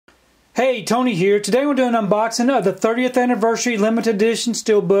Hey, Tony here. Today we're doing an unboxing of the 30th anniversary limited edition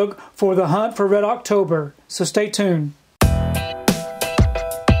steelbook for The Hunt for Red October. So stay tuned.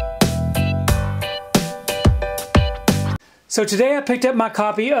 So today I picked up my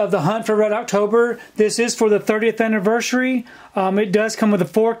copy of The Hunt for Red October. This is for the 30th anniversary. It does come with a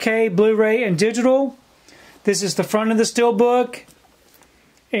 4K, Blu-ray, and digital. This is the front of the steelbook.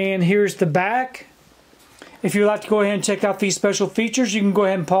 And here's the back. If you'd like to go ahead and check out these special features, you can go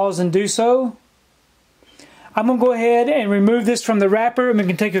ahead and pause and do so. I'm going to go ahead and remove this from the wrapper and we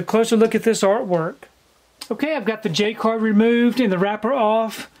can take a closer look at this artwork. Okay, I've got the J card removed and the wrapper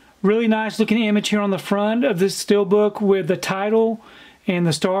off. Really nice looking image here on the front of this steelbook with the title and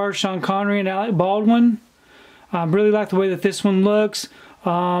the stars, Sean Connery and Alec Baldwin. I really like the way that this one looks.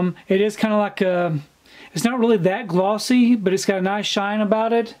 It is kind of like it's not really that glossy, but it's got a nice shine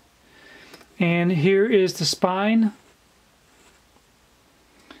about it. And here is the spine.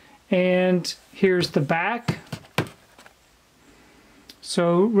 And here's the back.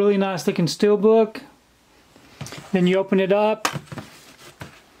 So really nice looking steelbook. Then you open it up.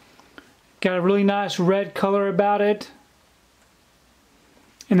 Got a really nice red color about it.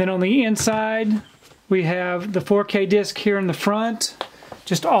 And then on the inside we have the 4K disc here in the front.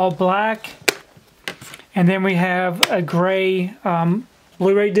 Just all black. And then we have a gray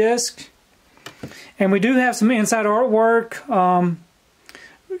Blu-ray disc. And we do have some inside artwork.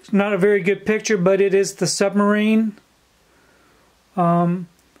 It's not a very good picture, but it is the submarine.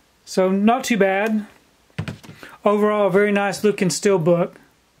 So not too bad. Overall, a very nice looking steelbook.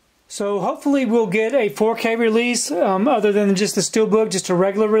 So hopefully we'll get a 4K release other than just the steelbook, just a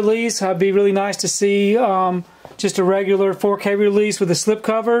regular release. It'd be really nice to see just a regular 4K release with a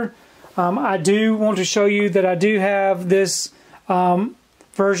slipcover. I do want to show you that I do have this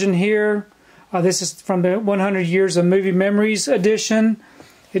version here. This is from the 100 Years of Movie Memories edition.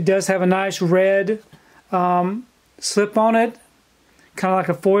 It does have a nice red slip on it, kind of like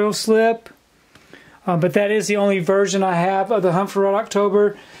a foil slip. But that is the only version I have of The Hunt for Red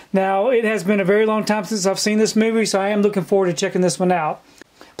October. Now, it has been a very long time since I've seen this movie, so I am looking forward to checking this one out.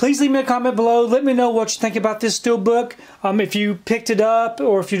 Please leave me a comment below. Let me know what you think about this steelbook. If you picked it up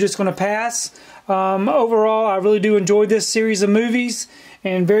or if you're just going to pass. Overall, I really do enjoy this series of movies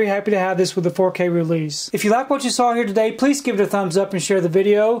and very happy to have this with a 4K release. If you like what you saw here today, please give it a thumbs up and share the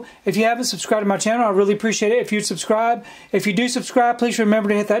video. If you haven't subscribed to my channel, I really appreciate it if you'd subscribe. If you do subscribe, please remember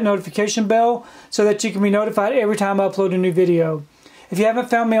to hit that notification bell so that you can be notified every time I upload a new video. If you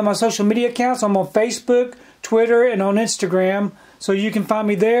haven't found me on my social media accounts, I'm on Facebook, Twitter, and on Instagram, so you can find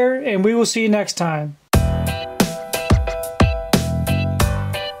me there, and we will see you next time.